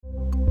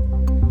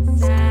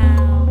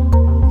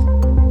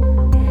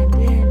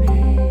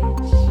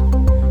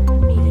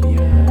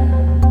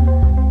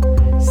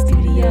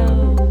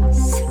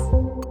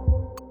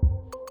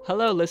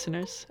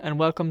listeners, and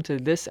welcome to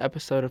this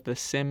episode of the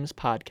Sims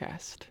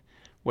podcast,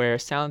 where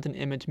Sound and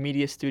Image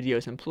Media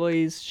Studios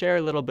employees share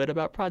a little bit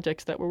about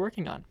projects that we're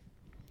working on.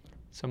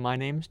 So my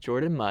name's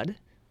Jordan Mudd.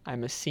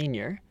 I'm a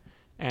senior,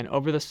 and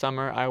over the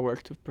summer I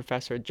worked with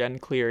Professor Jen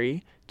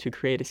Cleary to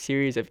create a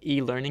series of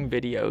e-learning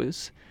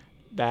videos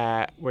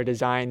that were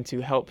designed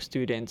to help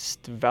students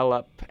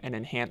develop and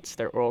enhance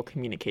their oral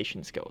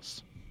communication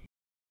skills.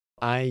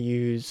 I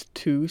used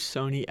two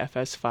Sony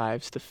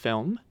FS5s to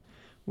film.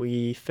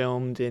 We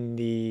filmed in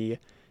the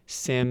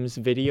Sims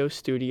Video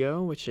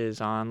Studio, which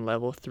is on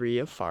level 3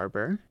 of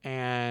Farber.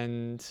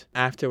 And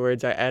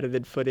afterwards, I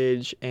edited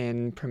footage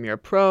in Premiere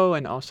Pro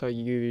and also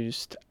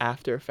used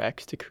After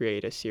Effects to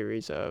create a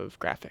series of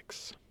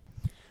graphics.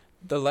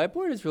 The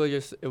Lightboard is really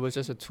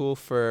just a tool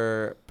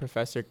for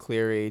Professor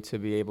Cleary to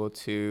be able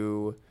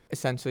to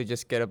essentially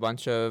just get a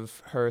bunch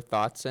of her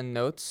thoughts and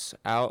notes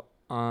out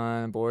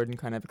on a board in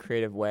kind of a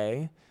creative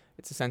way.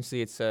 It's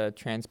a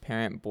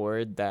transparent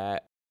board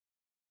that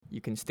you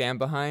can stand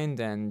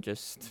behind and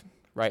just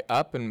write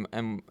up.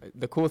 And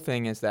the cool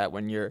thing is that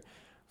when you're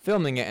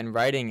filming it and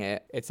writing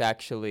it, it's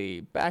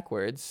actually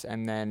backwards,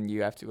 and then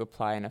you have to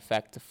apply an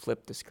effect to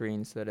flip the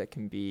screen so that it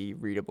can be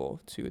readable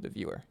to the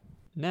viewer.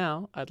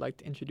 Now, I'd like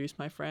to introduce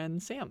my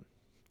friend Sam.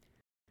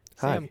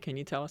 Hi. Sam, can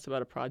you tell us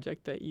about a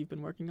project that you've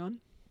been working on?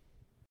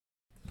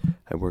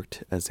 I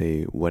worked as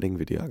a wedding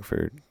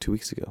videographer 2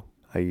 weeks ago.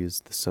 I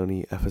used the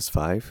Sony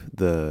FS5,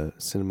 the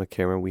cinema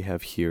camera we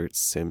have here at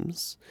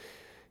Sims.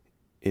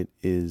 It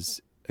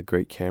is a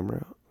great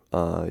camera.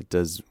 It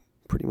does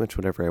pretty much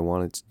whatever I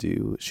want it to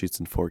do. It shoots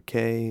in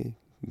 4K.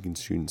 You can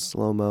shoot in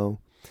slow-mo.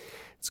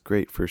 It's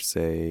great for,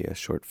 say, a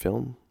short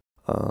film.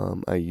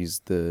 I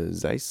used the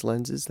Zeiss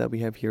lenses that we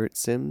have here at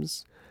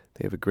Sims.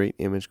 They have a great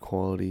image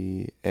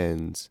quality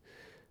and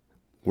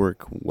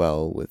work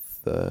well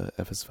with the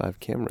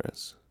FS5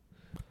 cameras.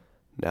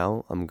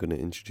 Now I'm going to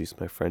introduce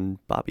my friend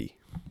Bobby.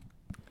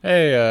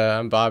 Hey,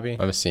 I'm Bobby.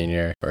 I'm a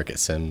senior, work at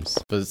Sims.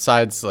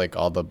 Besides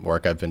all the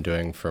work I've been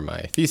doing for my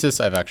thesis,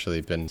 I've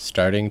actually been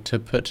starting to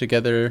put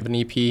together an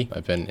EP.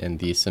 I've been in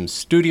the Sims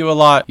studio a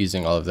lot,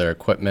 using all of their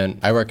equipment.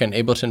 I work in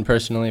Ableton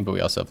personally, but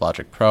we also have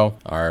Logic Pro.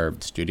 Our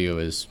studio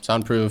is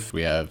soundproof.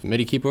 We have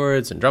MIDI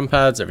keyboards and drum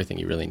pads, everything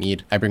you really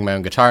need. I bring my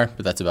own guitar,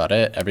 but that's about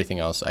it. Everything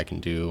else I can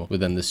do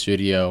within the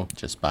studio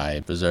just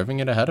by reserving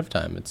it ahead of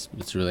time.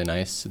 It's really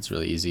nice. It's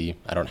really easy.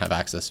 I don't have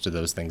access to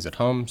those things at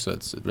home, so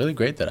it's really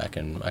great that I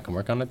can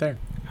work on it there.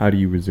 How do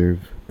you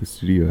reserve the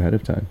studio ahead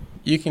of time?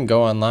 You can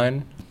go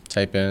online,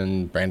 type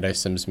in Brandeis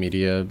Sims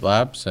Media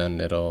Labs,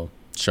 and it'll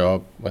show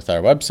up with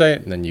our website,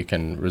 and then you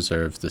can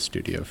reserve the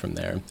studio from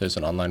there. There's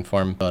an online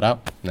form, fill it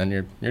out, and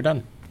then you're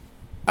done.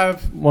 I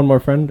have one more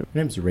friend. Her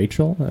name's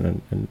Rachel.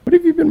 And what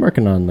have you been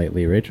working on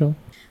lately, Rachel?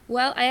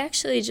 Well, I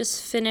actually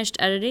just finished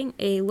editing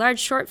a large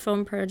short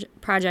film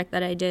project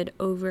that I did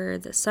over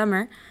the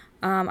summer.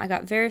 I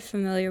got very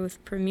familiar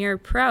with Premiere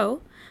Pro,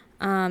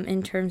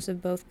 in terms of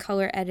both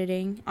color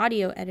editing,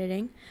 audio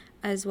editing,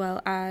 as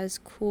well as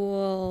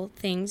cool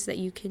things that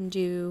you can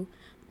do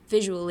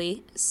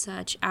visually,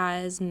 such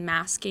as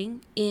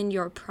masking in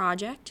your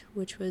project,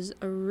 which was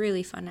a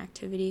really fun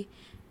activity,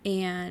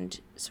 and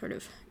sort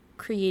of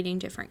creating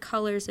different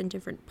colors and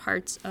different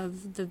parts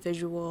of the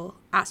visual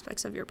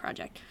aspects of your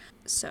project.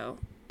 So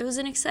it was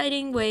an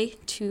exciting way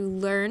to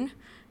learn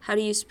how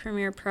to use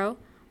Premiere Pro.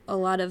 A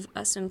lot of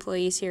us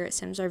employees here at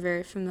Sims are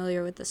very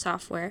familiar with the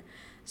software.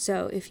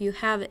 So if you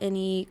have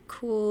any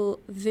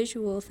cool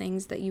visual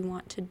things that you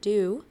want to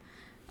do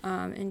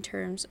in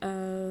terms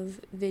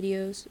of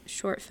videos,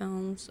 short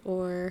films,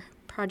 or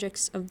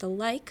projects of the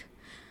like,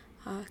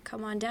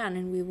 come on down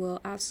and we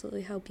will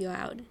absolutely help you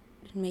out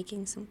in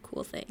making some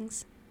cool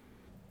things.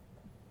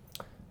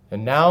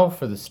 And now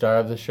for the star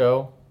of the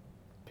show,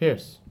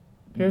 Pierce.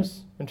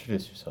 Pierce,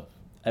 introduce yourself.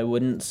 I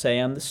wouldn't say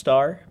I'm the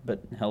star,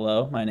 but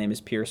hello, my name is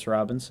Pierce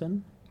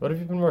Robinson. What have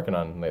you been working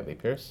on lately,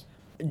 Pierce?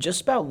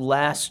 Just about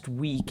last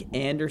week,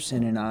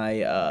 Anderson and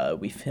I,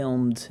 we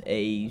filmed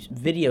a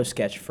video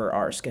sketch for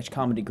our sketch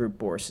comedy group,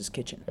 Boris's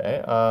Kitchen.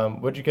 Okay,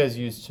 what'd you guys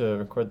use to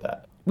record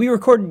that? We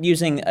recorded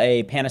using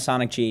a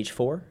Panasonic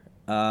GH4,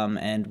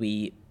 and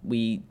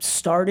we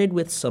started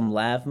with some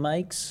lav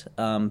mics,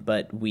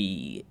 but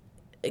we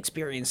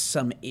experienced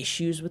some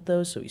issues with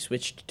those, so we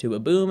switched to a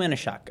boom and a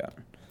shotgun.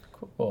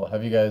 Cool.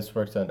 Have you guys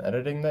worked on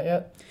editing that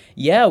yet?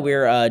 Yeah,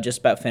 we're just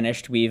about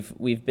finished.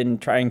 We've been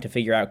trying to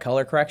figure out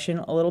color correction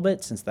a little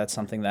bit, since that's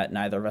something that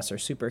neither of us are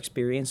super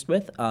experienced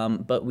with,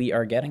 but we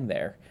are getting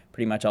there.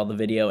 Pretty much all the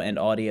video and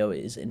audio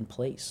is in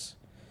place.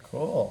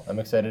 Cool. I'm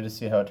excited to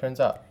see how it turns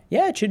out.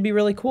 Yeah, it should be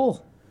really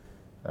cool.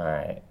 All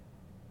right.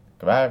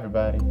 Goodbye,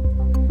 everybody.